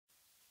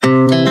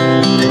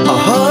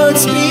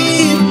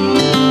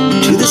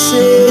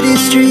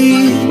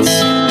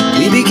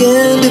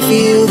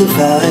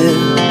fire.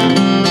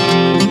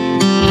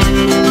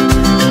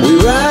 We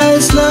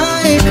rise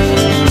like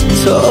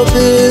tall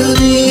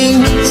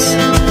buildings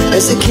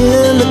as the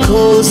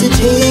chemicals they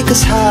take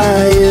us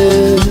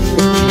higher.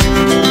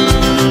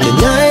 The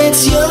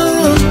night's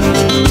young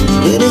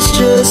and it's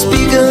just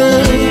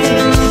begun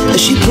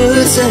as she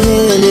puts her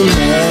hand in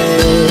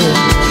mine.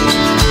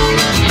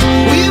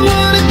 We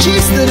wanna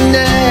chase the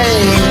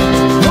night,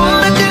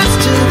 wanna dance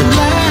to the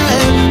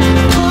light.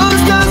 Pull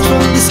stars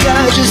from the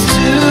sky, just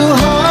two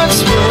hearts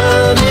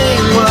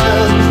running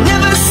wild.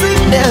 Never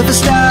sleep, never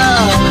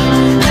stop,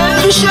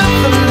 every shot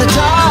from the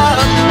top.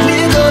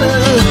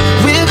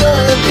 We're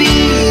gonna be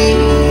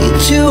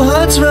two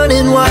hearts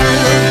running wild.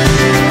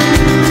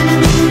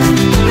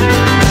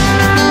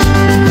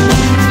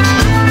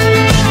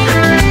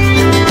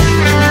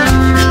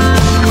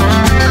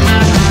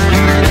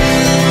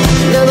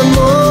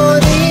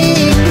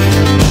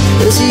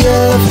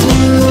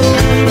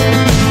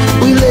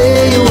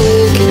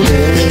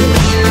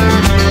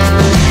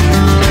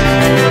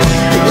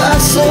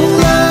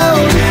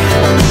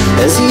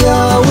 As the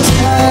hours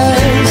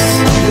pass,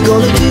 we're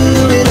gonna do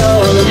it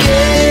all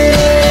again.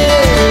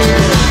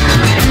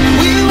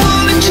 We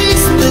wanna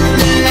chase the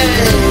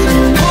night,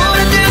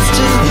 wanna dance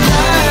to the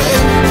light.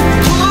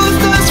 Pull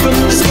stars from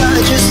the sky,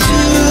 just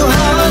two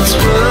hearts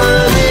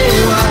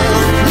running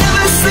wild.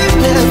 Never sleep,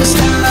 never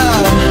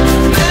stop,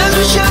 as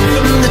we shout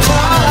from the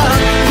top.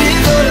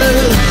 We're gonna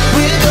be,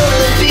 we're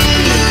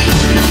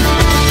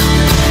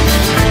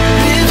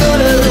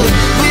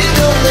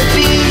gonna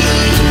be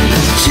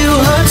two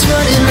hearts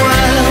running wild.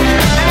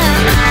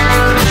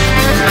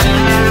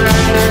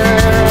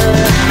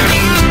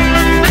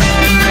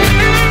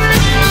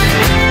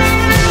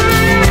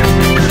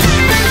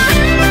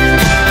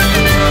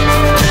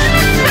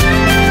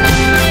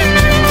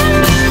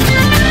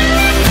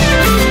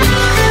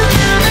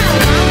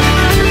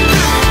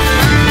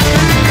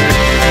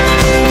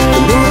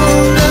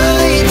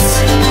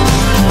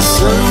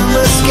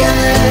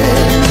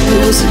 It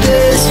was the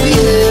best we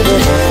ever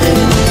had.